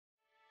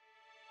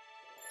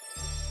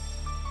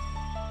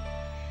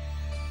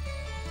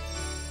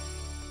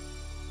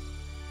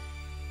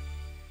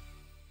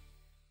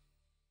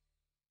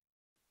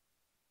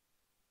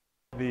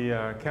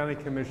The County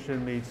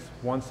Commission meets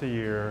once a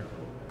year,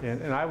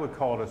 and I would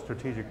call it a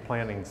strategic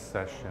planning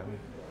session.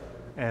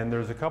 And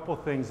there's a couple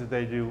things that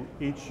they do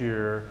each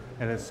year,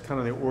 and it's kind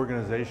of the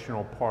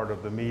organizational part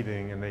of the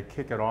meeting, and they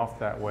kick it off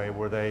that way,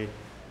 where they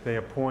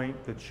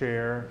appoint the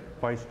chair,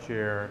 vice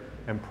chair,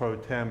 and pro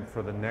tem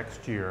for the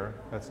next year.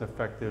 That's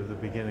effective the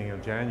beginning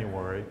of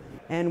January.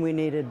 And we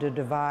needed to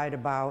divide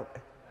about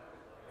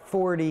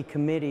 40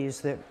 committees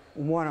that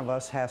one of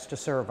us has to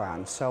serve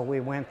on. So we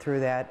went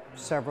through that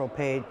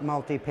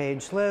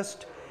multi-page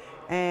list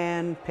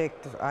and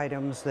picked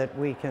items that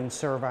we can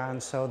serve on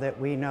so that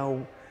we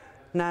know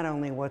not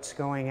only what's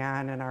going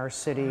on in our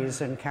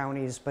cities and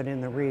counties, but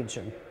in the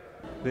region.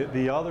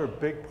 The other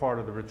big part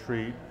of the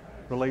retreat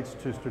relates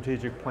to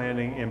strategic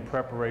planning in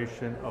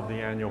preparation of the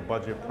annual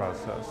budget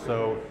process.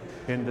 So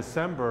in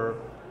December,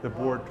 the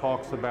board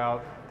talks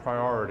about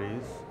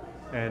priorities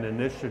and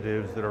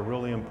initiatives that are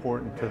really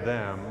important to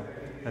them,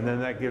 and then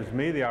that gives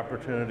me the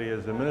opportunity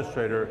as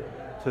administrator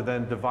to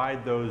then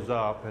divide those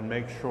up and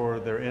make sure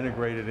they're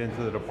integrated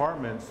into the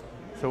departments,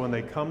 so when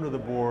they come to the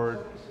board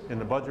in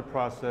the budget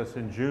process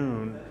in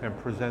June and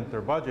present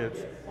their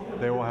budgets,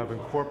 they will have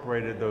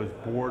incorporated those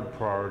board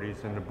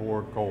priorities into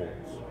board goals.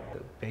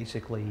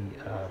 Basically,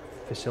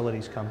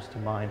 facilities comes to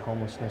mind,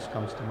 homelessness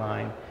comes to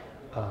mind,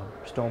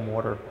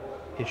 stormwater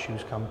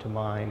issues come to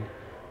mind,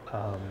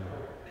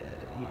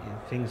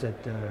 things that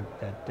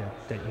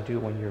you do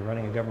when you're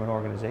running a government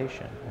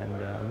organization. And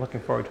I'm looking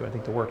forward to it. I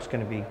think the work's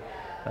going to be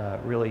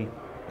really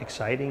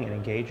exciting and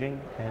engaging,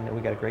 and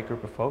we got a great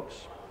group of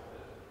folks.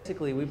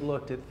 Basically, we've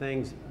looked at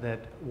things that,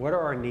 what are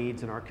our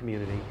needs in our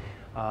community?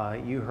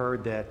 You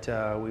heard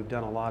that we've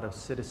done a lot of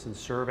citizen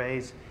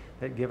surveys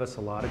that give us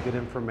a lot of good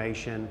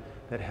information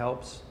that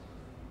helps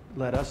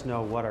let us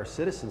know what our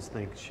citizens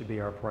think should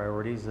be our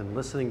priorities, and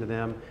listening to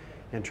them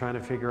and trying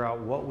to figure out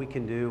what we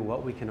can do,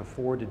 what we can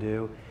afford to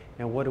do,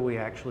 and what do we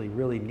actually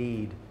really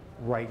need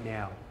right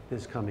now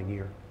this coming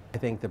year. I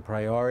think the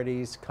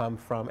priorities come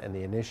from, and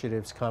the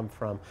initiatives come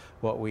from,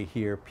 what we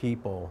hear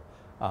people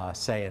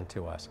saying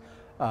to us.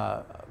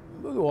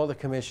 All the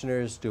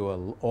commissioners do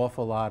an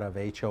awful lot of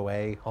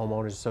HOA,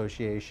 Homeowners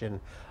Association,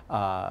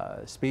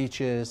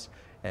 speeches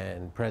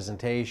and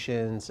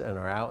presentations, and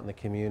are out in the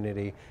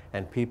community,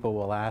 and people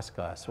will ask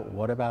us,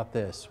 what about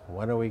this?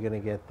 When are we going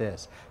to get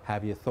this?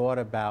 Have you thought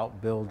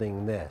about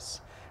building this?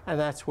 And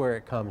that's where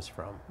it comes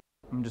from.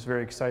 I'm just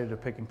very excited to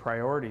picking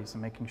priorities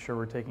and making sure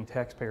we're taking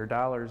taxpayer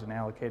dollars and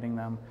allocating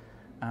them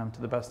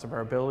to the best of our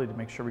ability to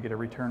make sure we get a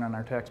return on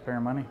our taxpayer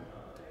money.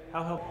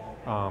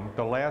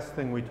 The last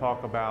thing we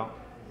talk about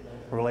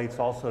relates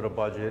also to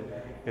budget.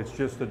 It's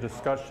just a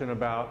discussion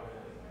about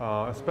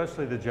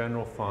especially the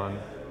general fund,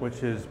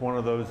 which is one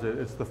of those,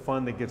 it's the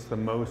fund that gets the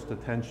most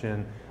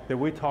attention, that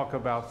we talk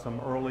about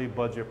some early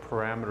budget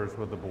parameters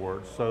with the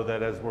board, so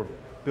that as we're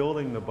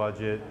building the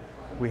budget,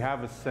 we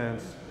have a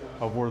sense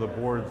of where the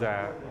board's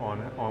at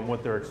on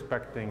what they're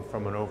expecting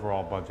from an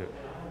overall budget.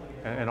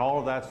 And all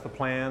of that's the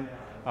plan,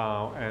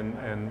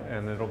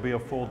 and it'll be a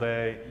full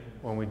day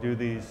when we do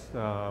these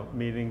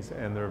meetings,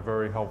 and they're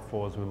very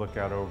helpful as we look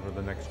out over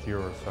the next year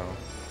or so.